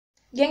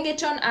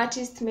Gengeton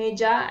artist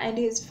MEJJA and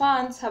his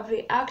fans have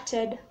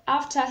reacted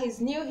after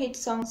his new hit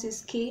song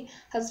Siskii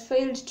has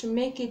failed to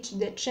make it to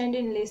the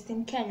trending list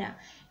in Kenya,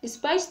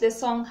 despite the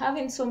song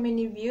having so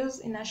many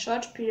views in a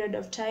short period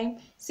of time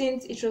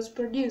since it was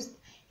produced.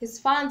 His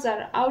fans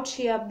are out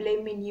here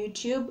blaming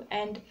YouTube,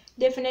 and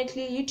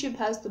definitely YouTube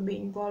has to be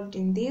involved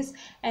in this,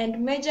 and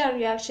MEJJA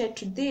reacted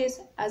to this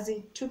as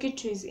he took it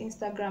to his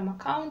Instagram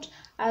account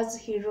as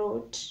he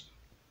wrote,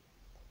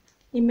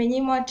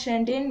 "Nimenyimwa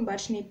trending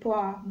but ni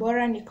poa,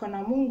 bora niko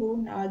na Mungu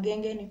na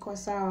wagenge niko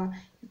sawa.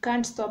 You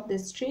can't stop the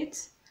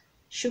streets.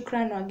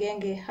 Shukran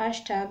wagenge.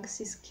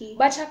 #Siskii."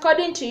 But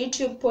according to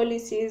YouTube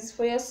policies,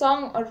 for your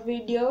song or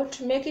video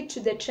to make it to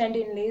the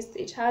trending list,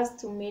 it has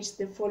to meet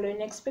the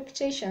following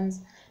expectations.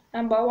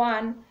 Number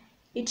 1,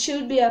 it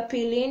should be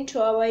appealing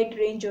to a wide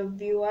range of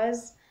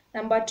viewers.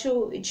 Number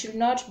 2, it should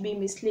not be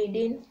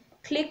misleading,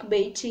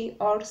 clickbaity,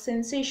 or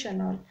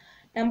sensational.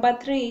 Number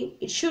 3,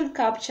 it should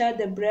capture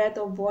the breadth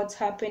of what's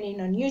happening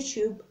on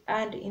YouTube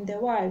and in the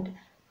world.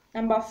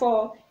 Number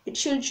 4, it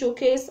should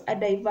showcase a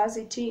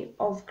diversity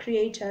of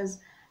creators.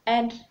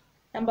 And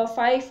number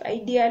 5,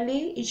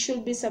 ideally, it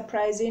should be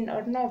surprising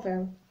or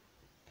novel.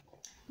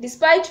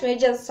 Despite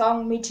MEJJA'S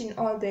song meeting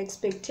all the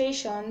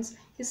expectations,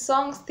 his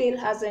song still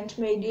hasn't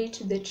made it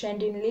to the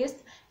trending list,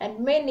 and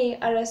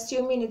many are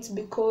assuming it's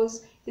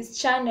because his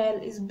channel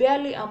is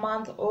barely a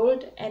month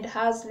old and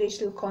has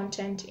little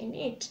content in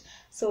it.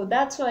 So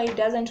that's why it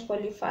doesn't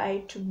qualify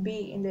to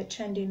be in the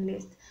trending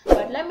list.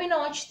 But let me know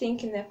what you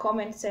think in the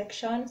comment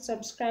section.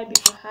 Subscribe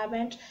if you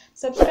haven't.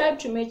 Subscribe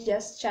to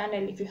MEJJA'S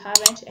channel if you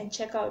haven't, and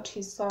check out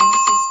his song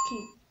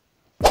Siskii.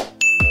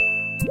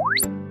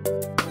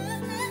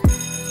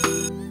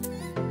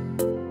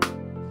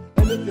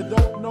 If you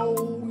don't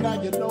know,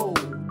 now you know.